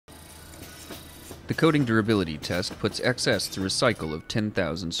The coating durability test puts XS through a cycle of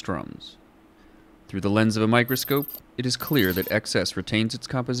 10,000 strums. Through the lens of a microscope, it is clear that XS retains its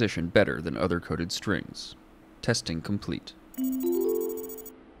composition better than other coated strings. Testing complete.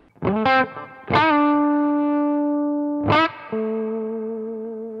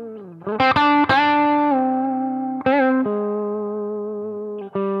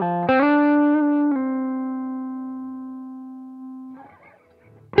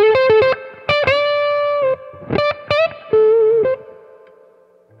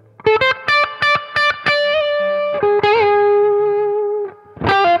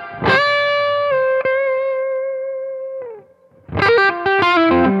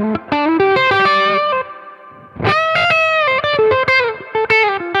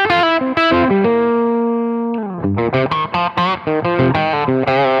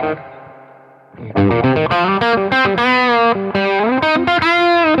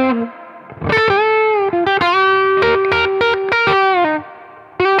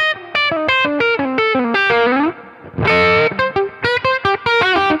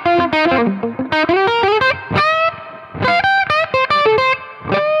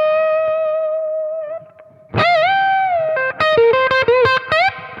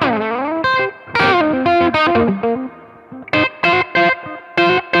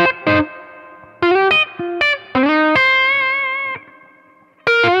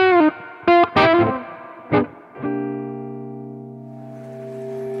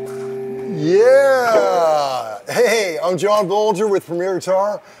 I'm John Bohlinger with Premier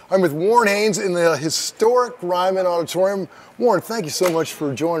Guitar. I'm with Warren Haynes in the historic Ryman Auditorium. Warren, thank you so much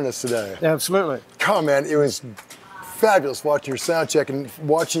for joining us today. Absolutely. Come on, man, it was fabulous watching your sound check and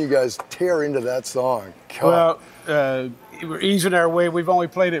watching you guys tear into that song. God. Well, we're easing our way. We've only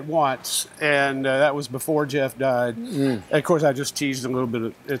played it once, and that was before Jeff died. And of course, I just teased a little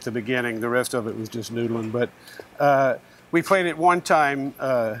bit at the beginning. The rest of it was just noodling. But we played it one time,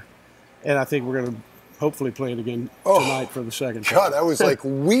 and I think we're going to hopefully play it again tonight for the second time. God, I was like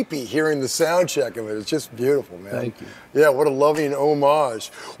weepy hearing the sound check of it. It's just beautiful, man. Thank you. Yeah, what a loving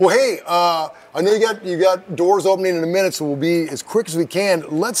homage. Well, hey, I know you got doors opening in a minute, so we'll be as quick as we can.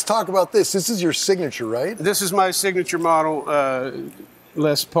 Let's talk about this. This is your signature, right? This is my signature model,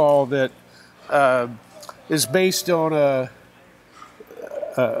 Les Paul, that is based on a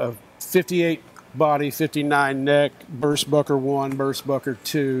 58 body, 59 neck, Burstbucker 1, Burstbucker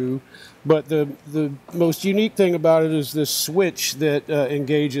 2. But the most unique thing about it is this switch that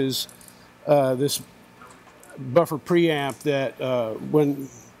engages this buffer preamp that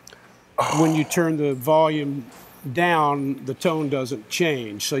when you turn the volume down, the tone doesn't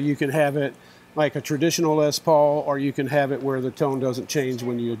change. So you can have it like a traditional Les Paul, or you can have it where the tone doesn't change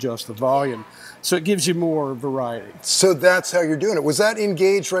when you adjust the volume. So it gives you more variety. So that's how you're doing it. Was that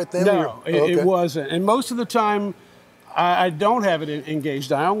engaged right then? No, it wasn't. And most of the time, I don't have it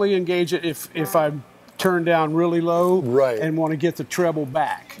engaged. I only engage it if I turn down really low and want to get the treble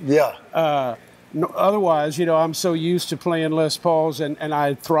back. Yeah. No, otherwise, you know, I'm so used to playing Les Pauls, and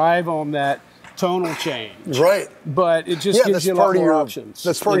I thrive on that tonal change. Right. But it just gives you a lot more options.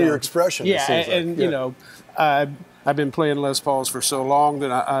 That's part of your expression. Yeah, and you know, I've been playing Les Pauls for so long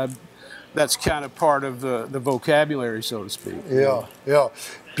that that's kind of part of the vocabulary, so to speak. Yeah, yeah.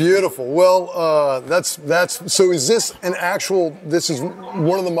 Beautiful. Well, so is this an actual? This is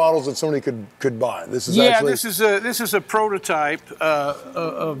one of the models that somebody could buy. This is actually. This is a prototype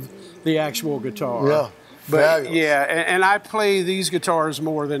of the actual guitar. Yeah. But fabulous. Yeah, and I play these guitars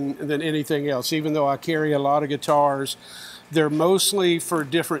more than anything else. Even though I carry a lot of guitars, they're mostly for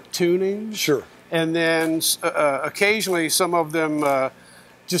different tunings. Sure. And then occasionally some of them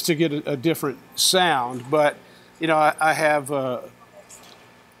just to get a different sound. But you know, I have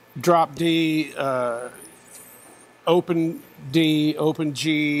drop D, open D, open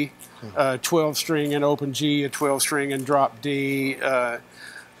G, 12 string and open G, a 12 string and drop D.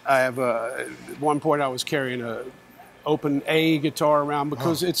 I have at one point I was carrying a open A guitar around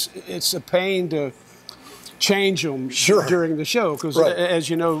because it's a pain to change them during the show because as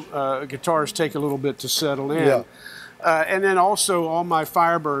you know, guitars take a little bit to settle in. Yeah. And then also all my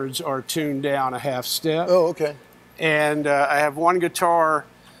Firebirds are tuned down a half step. Oh, okay. And I have one guitar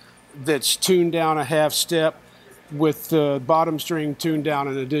that's tuned down a half step with the bottom string tuned down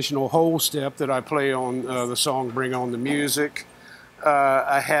an additional whole step that I play on the song Bring On the Music.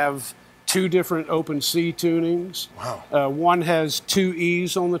 I have two different open C tunings. Wow. One has two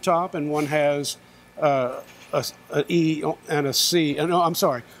E's on the top and one has an E and a C. No, I'm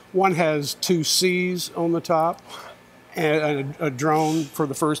sorry. One has two C's on the top and a drone for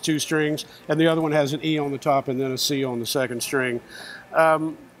the first two strings, and the other one has an E on the top and then a C on the second string.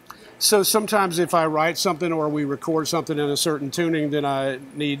 So sometimes if I write something or we record something in a certain tuning, then I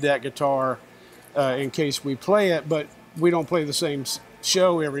need that guitar in case we play it. But we don't play the same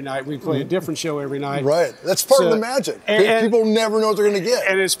show every night. We play a different show every night. Right. That's part of the magic. And people never know what they're going to get.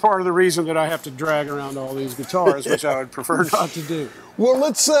 And it's part of the reason that I have to drag around all these guitars, which I would prefer not to do. Well,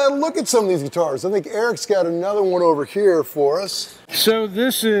 let's look at some of these guitars. I think Eric's got another one over here for us. So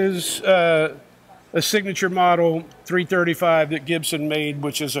this is a signature model 335 that Gibson made,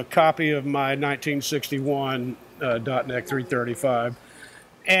 which is a copy of my 1961 dot neck 335.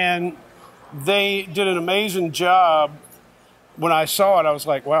 And they did an amazing job. When I saw it, I was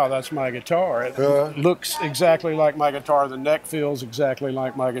like, wow, that's my guitar. It looks exactly like my guitar. The neck feels exactly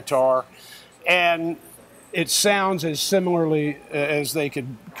like my guitar. And it sounds as similarly as they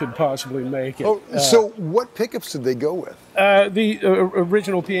could possibly make it. Oh, so what pickups did they go with? The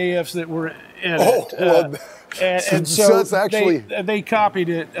original PAFs that were in it. Well, and so that's actually... They copied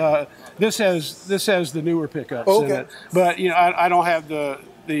it. This has the newer pickups in it. But you know, I don't have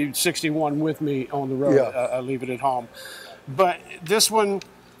the 61 with me on the road. I leave it at home. But this one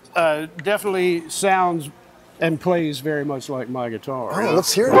definitely sounds and plays very much like my guitar. Oh,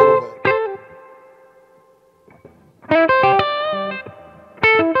 let's hear it a little bit.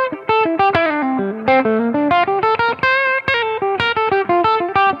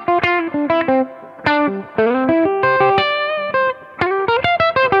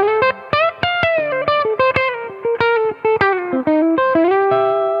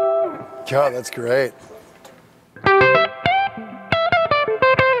 God, that's great.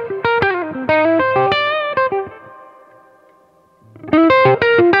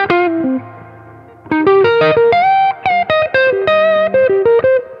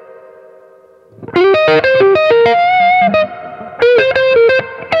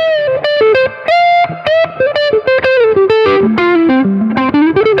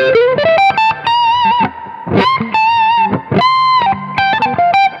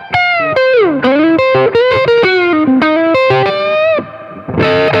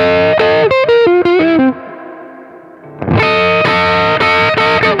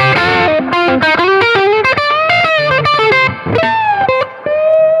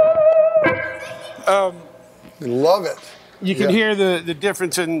 Love it. You can hear the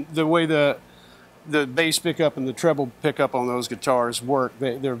difference in the way the bass pickup and the treble pickup on those guitars work.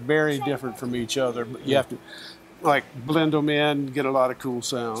 They're very different from each other, but you have to like blend them in, get a lot of cool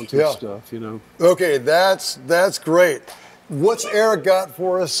sounds and stuff, you know. Okay, that's great. What's Eric got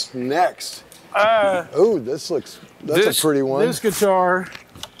for us next? Oh, that's a pretty one. This guitar,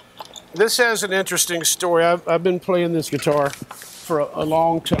 this has an interesting story. I've been playing this guitar for a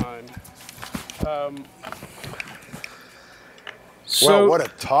long time. Wow, what a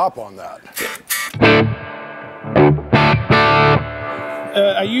top on that.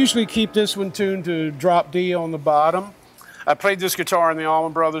 I usually keep this one tuned to drop D on the bottom. I played this guitar in the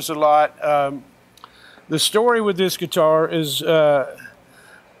Allman Brothers a lot. The story with this guitar is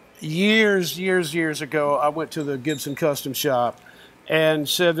years ago, I went to the Gibson custom shop and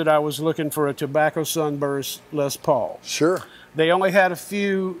said that I was looking for a tobacco sunburst Les Paul. Sure. They only had a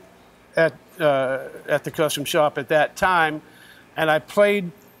few at the custom shop at that time, and I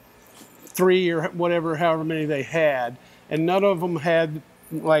played 3 or whatever, however many they had, and none of them had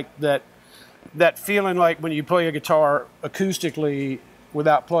like that feeling like when you play a guitar acoustically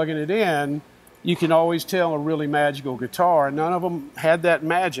without plugging it in, you can always tell a really magical guitar. And none of them had that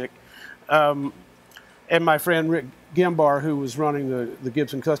magic. And my friend Rick Gimbar, who was running the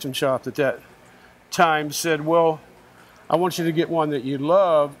Gibson custom shop at that time, said, well, I want you to get one that you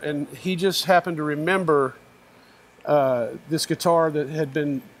love. And he just happened to remember this guitar that had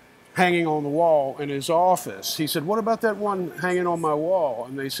been hanging on the wall in his office. He said, what about that one hanging on my wall?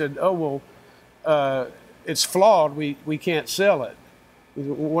 And they said, oh, well, it's flawed. We can't sell it.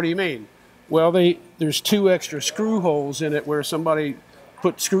 What do you mean? Well, there's 2 extra screw holes in it where somebody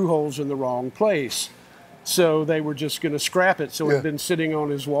put screw holes in the wrong place. So they were just going to scrap it. So it had been sitting on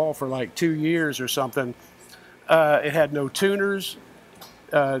his wall for like 2 years or something. It had no tuners,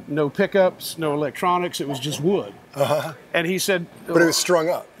 no pickups, no electronics. It was just wood. And he said... But it was strung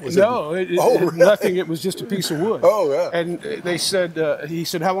up. Really? Nothing. It was just a piece of wood. Oh, yeah. And they said, he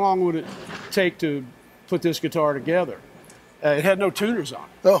said, how long would it take to put this guitar together? It had no tuners on it.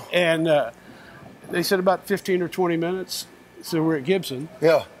 Oh. And they said about 15 or 20 minutes. So we're at Gibson.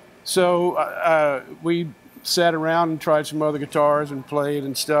 Yeah. So we sat around and tried some other guitars and played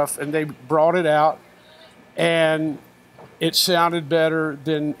and stuff. And they brought it out. And it sounded better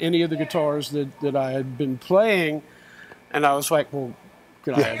than any of the guitars that I had been playing. And I was like, well,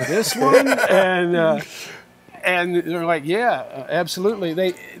 could I have this one? And And they're like, yeah, absolutely.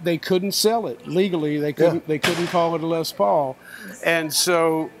 They couldn't sell it legally. They couldn't call it a Les Paul. And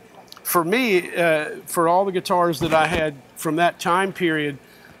so for me, for all the guitars that I had from that time period,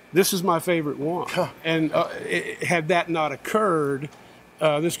 this is my favorite one. And had that not occurred,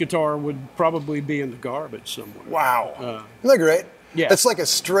 this guitar would probably be in the garbage somewhere. Wow. Isn't that great? Yeah. It's like a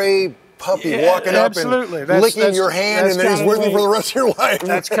stray puppy walking up and licking your hand, and then he's with you for the rest of your life.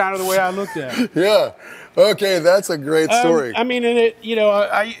 That's kind of the way I looked at it. Yeah. Okay, that's a great story. I mean, and it, you know,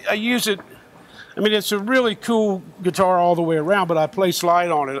 I use it. I mean, it's a really cool guitar all the way around, but I play slide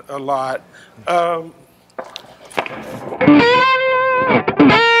on it a lot.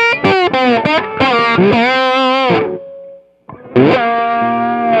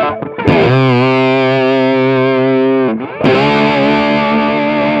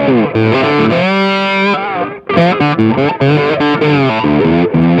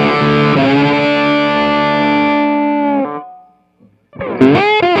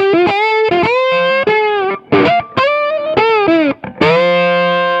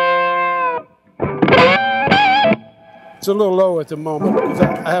 It's a little low at the moment because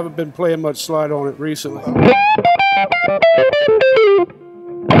I haven't been playing much slide on it recently.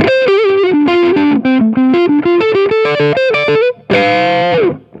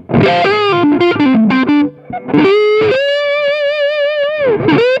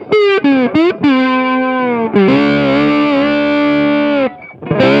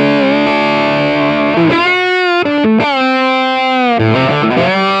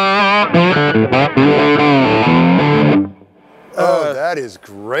 That is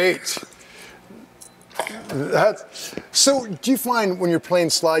great. So do you find when you're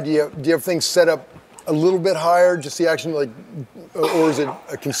playing slide, do you have things set up a little bit higher, just the action, like, or is it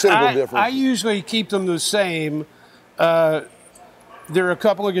a considerable difference? I usually keep them the same. There are a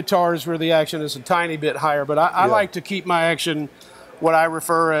couple of guitars where the action is a tiny bit higher, but I like to keep my action what I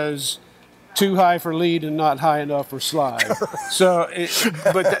refer as too high for lead and not high enough for slide. So,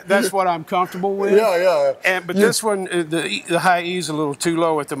 that's what I'm comfortable with. But this one, the high E is a little too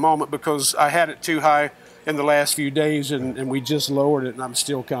low at the moment because I had it too high in the last few days, and we just lowered it, and I'm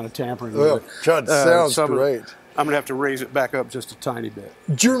still kind of tampering with it. God, sounds great. I'm gonna have to raise it back up just a tiny bit.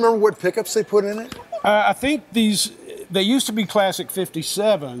 Do you remember what pickups they put in it? I think they used to be classic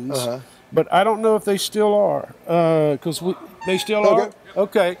 57s, but I don't know if they still are, because they still are?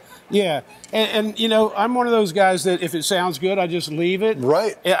 Okay, yeah. And you know, I'm one of those guys that if it sounds good, I just leave it.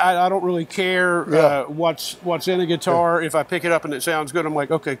 Right. I don't really care what's in a guitar. If I pick it up and it sounds good, I'm like,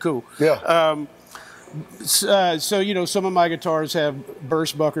 okay, cool. Yeah. So, you know, some of my guitars have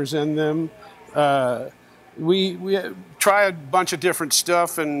burst buckers in them. We try a bunch of different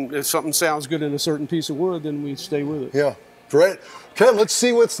stuff, and if something sounds good in a certain piece of wood, then we stay with it. Yeah, great. Okay, let's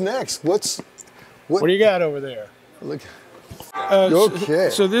see what's next. What do you got over there? Look. Okay.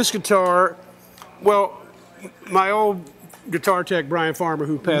 So this guitar, well, my old guitar tech, Brian Farmer,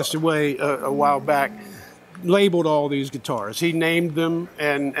 who passed away a while back, labeled all these guitars. He named them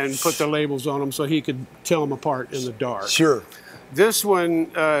and put the labels on them so he could tell them apart in the dark. Sure. This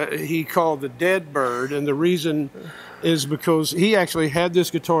one he called the Dead Bird, and the reason is because he actually had this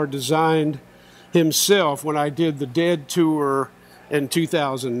guitar designed himself when I did the Dead tour in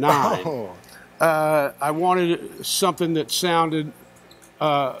 2009. Oh. I wanted something that sounded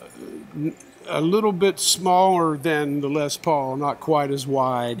a little bit smaller than the Les Paul, not quite as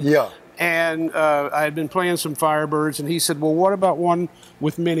wide. Yeah. And I had been playing some Firebirds, and he said, well, what about one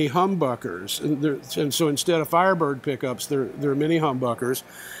with mini humbuckers? And so instead of Firebird pickups, they're mini humbuckers.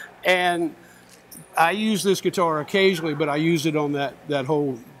 And I use this guitar occasionally, but I used it on that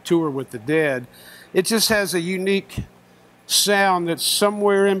whole tour with the Dead. It just has a unique sound that's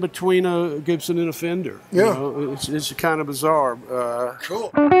somewhere in between a Gibson and a Fender. Yeah. You know, it's kind of bizarre. Cool.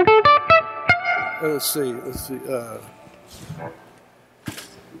 Let's see. It's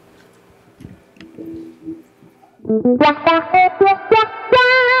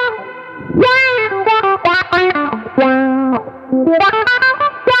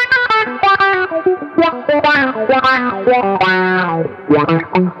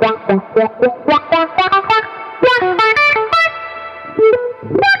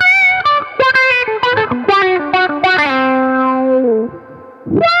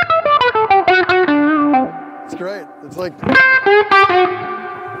great. It's like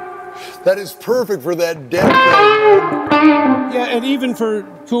that is perfect for that Dead thing. Yeah, and even for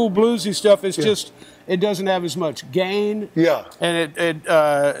cool bluesy stuff, it's just it doesn't have as much gain. Yeah, and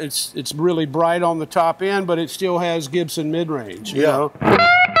it's really bright on the top end, but it still has Gibson mid range. You know?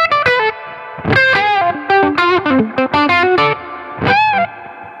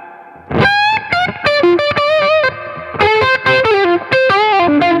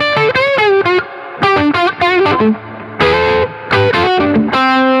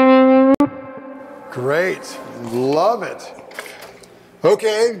 Great. Love it.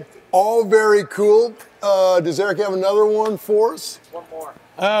 Okay. All very cool. Does Eric have another one for us? One more.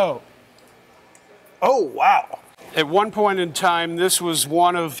 Oh. Oh, wow. At one point in time, this was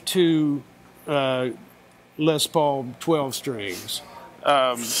one of two Les Paul 12 strings. And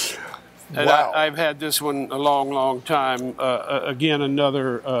wow. I've had this one a long, long time. Again,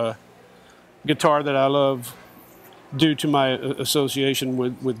 another guitar that I love due to my association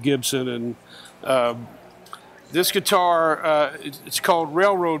with Gibson. And this guitar, it's called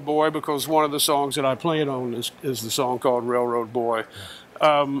Railroad Boy because one of the songs that I play it on is the song called Railroad Boy.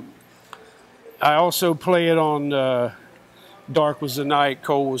 I also play it on Dark Was the Night,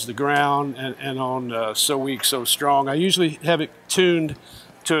 Cold Was the Ground, and on So Weak, So Strong. I usually have it tuned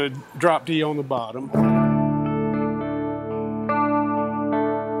to drop D on the bottom.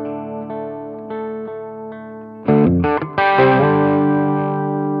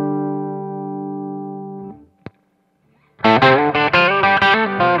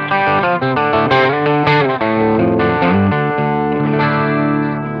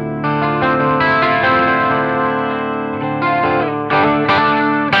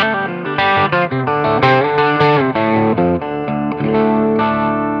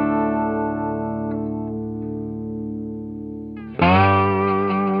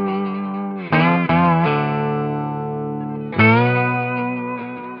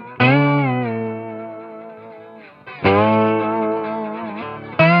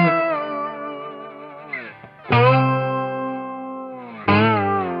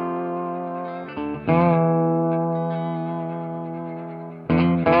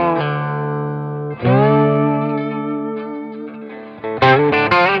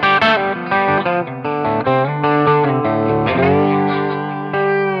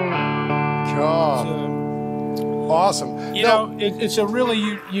 Awesome. You know, it's a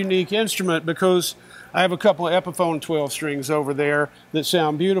really unique instrument because I have a couple of Epiphone 12 strings over there that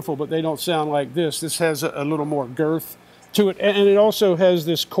sound beautiful, but they don't sound like this. This has a little more girth to it, and it also has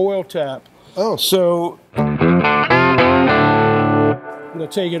this coil tap. Oh. So I'm going to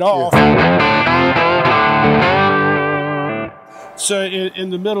take it off. So in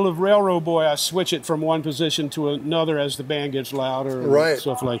the middle of Railroad Boy, I switch it from one position to another as the band gets louder and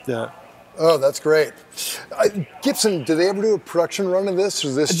stuff like that. Oh, that's great. Gibson, did they ever do a production run of this? Or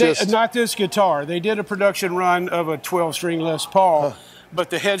is this just... Not this guitar. They did a production run of a 12-string Les Paul, but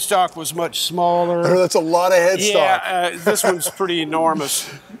the headstock was much smaller. Oh, that's a lot of headstock. Yeah, this one's pretty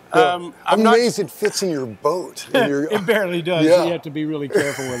enormous. I'm amazed it fits in your boat. It barely does. Yeah. You have to be really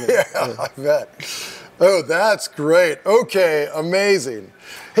careful with it. Yeah, I bet. Oh, that's great. Okay, amazing.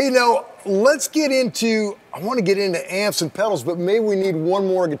 Hey, now, let's get into, I want to get into amps and pedals, but maybe we need one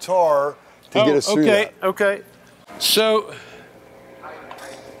more guitar to get us through that. Okay. So...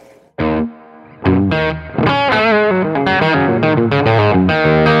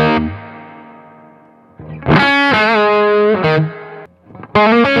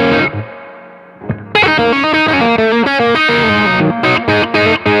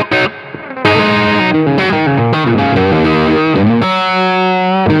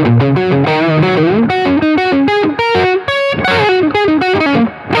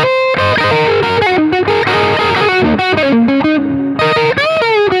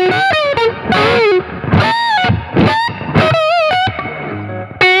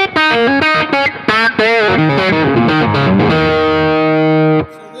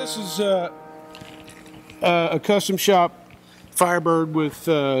 This is a custom shop Firebird with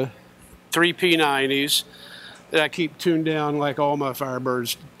 3 P90s that I keep tuned down like all my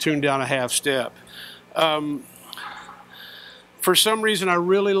Firebirds, tuned down a half step. For some reason, I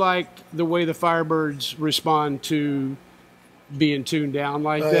really like the way the Firebirds respond to being tuned down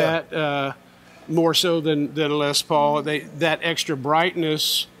like that, more so than a Les Paul. That extra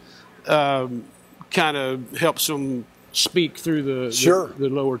brightness kind of helps them speak through the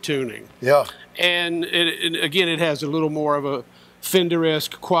lower tuning. Yeah. And again, it has a little more of a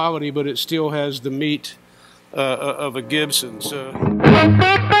Fender-esque quality, but it still has the meat of a Gibson. So.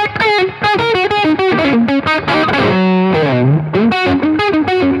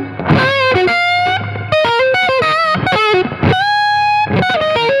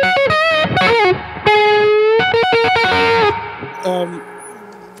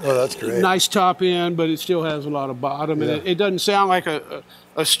 Oh, that's great. Nice top end, but it still has a lot of bottom, and it doesn't sound like a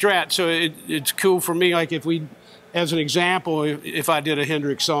Strat, so it's cool for me. Like if we, as an example, if I did a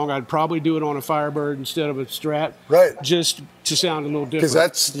Hendrix song, I'd probably do it on a Firebird instead of a Strat, right? Just to sound a little different. Because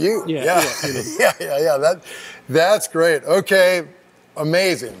that's you. Yeah. That's great. Okay,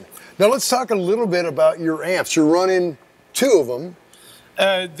 amazing. Now let's talk a little bit about your amps. You're running 2 of them.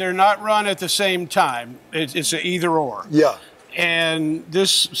 They're not run at the same time. It's an either or. Yeah. And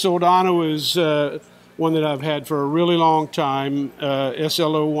this Soldano is one that I've had for a really long time,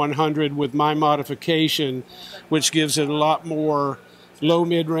 SLO 100 with my modification, which gives it a lot more low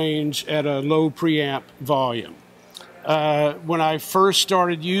mid-range at a low preamp volume. When I first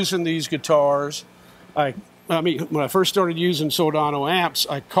started using these guitars, when I first started using Soldano amps,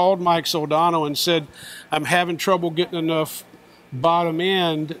 I called Mike Soldano and said, I'm having trouble getting enough bottom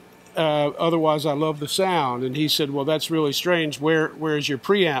end, otherwise I love the sound. And he said, well, that's really strange. Where's your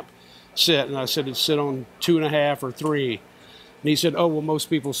preamp set? And I said, it's set on 2.5 or 3. And he said, oh, well, most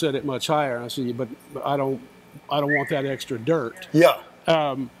people set it much higher. And I said, but I don't want that extra dirt. Yeah.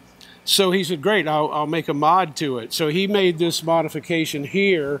 So he said, great, I'll make a mod to it. So he made this modification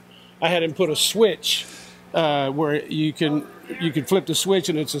here. I had him put a switch where you can flip the switch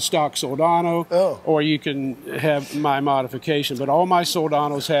and it's a stock Soldano, or you can have my modification. But all my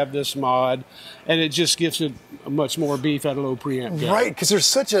Soldanos have this mod, and it just gives it much more beef at a low preamp gain. Right, because there's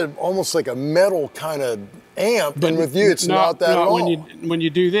such a almost like a metal kind of amp, but with you it's not that at all. When you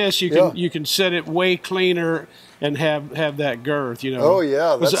do this, you can set it way cleaner and have that girth, you know. Oh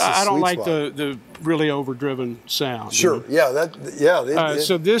yeah, that's I don't like spot. the really overdriven sound. Sure, you know? yeah,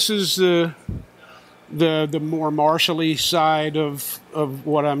 so this is the more Marshall-y side of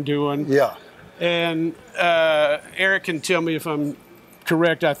what I'm doing. Yeah. And Eric can tell me if I'm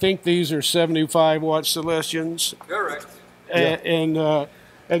correct. I think these are 75 watt Celestians. Correct.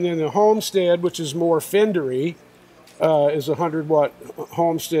 And then the Homestead, which is more Fendery, is a 100 watt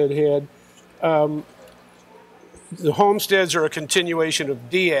Homestead head. The Homesteads are a continuation of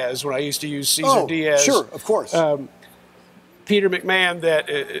Diaz, when I used to use Caesar Diaz. Sure, of course. Peter McMahon, that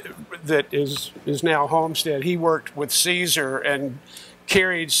is now Homestead, he worked with Caesar and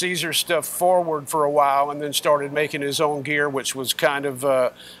carried Caesar stuff forward for a while and then started making his own gear, which was kind of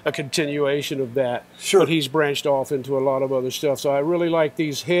a continuation of that. Sure. But he's branched off into a lot of other stuff. So I really like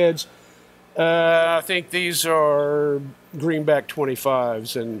these heads. I think these are Greenback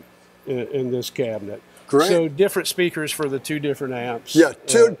 25s in this cabinet. Great. So different speakers for the two different amps. Yeah,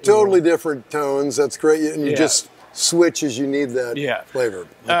 totally different tones. That's great. And you just switch as you need that flavor.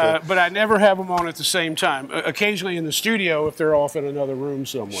 Okay. But I never have them on at the same time. Occasionally in the studio if they're off in another room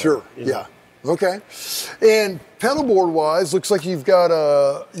somewhere. Sure. Yeah. Okay. And pedalboard wise, looks like you've got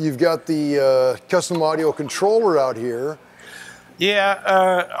the custom audio controller out here.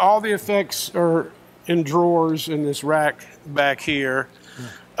 Yeah. All the effects are in drawers in this rack back here.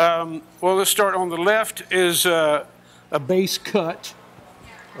 Well, let's start on the left is a bass cut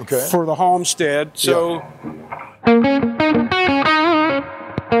for the Homestead. So.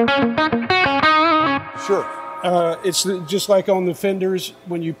 Sure. It's just like on the Fenders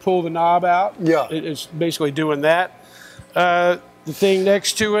when you pull the knob out. Yeah. It's basically doing that. The thing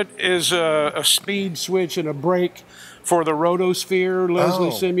next to it is a speed switch and a brake for the Rotosphere Leslie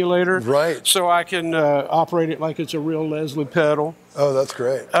simulator. Right. So I can operate it like it's a real Leslie pedal. Oh, that's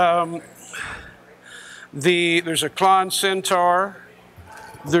great. There's a Klon Centaur.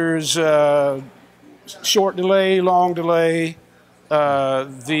 There's short delay, long delay.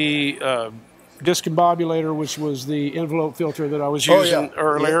 The discombobulator, which was the envelope filter that I was using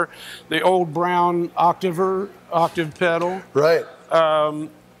earlier. Yeah. The old brown octave pedal. Right.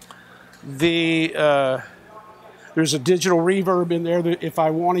 There's a digital reverb in there that if I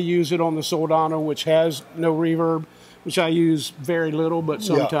want to use it on the Soldano, which has no reverb, which I use very little, but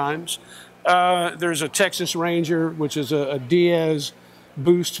sometimes. Yeah. There's a Texas Ranger, which is a Diaz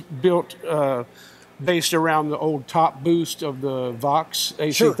boost built based around the old top boost of the Vox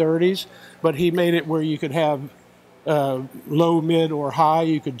AC30s, but he made it where you could have low, mid, or high.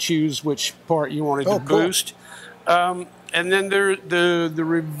 You could choose which part you wanted to boost. And then the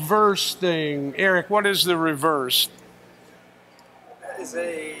reverse thing. Eric, what is the reverse? That is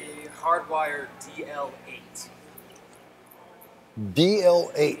a hardwired DL8.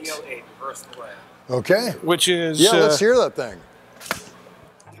 DL8. DL8, reverse delay. Okay. Which is... Yeah, let's hear that thing.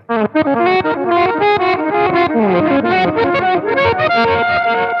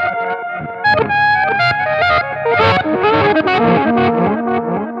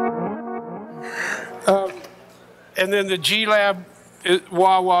 And then the G-Lab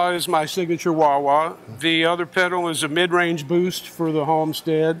wah-wah is my signature wah-wah. The other pedal is a mid-range boost for the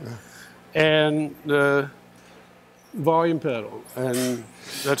Homestead and the volume pedal. And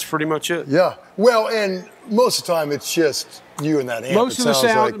that's pretty much it. Yeah. Well, and most of the time it's just you and that amp. Most of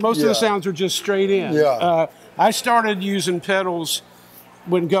the sounds are just straight in. Yeah. I started using pedals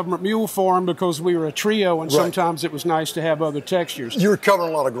when Gov't Mule formed because we were a trio, and sometimes it was nice to have other textures. You were covering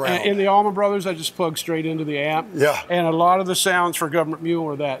a lot of ground. In the Allman Brothers, I just plugged straight into the amp. Yeah. And a lot of the sounds for Gov't Mule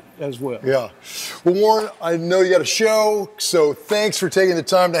are that as well. Yeah. Well, Warren, I know you got a show, so thanks for taking the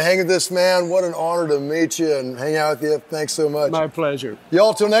time to hang with this, man. What an honor to meet you and hang out with you. Thanks so much. My pleasure.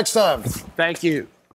 Y'all, till next time. Thank you.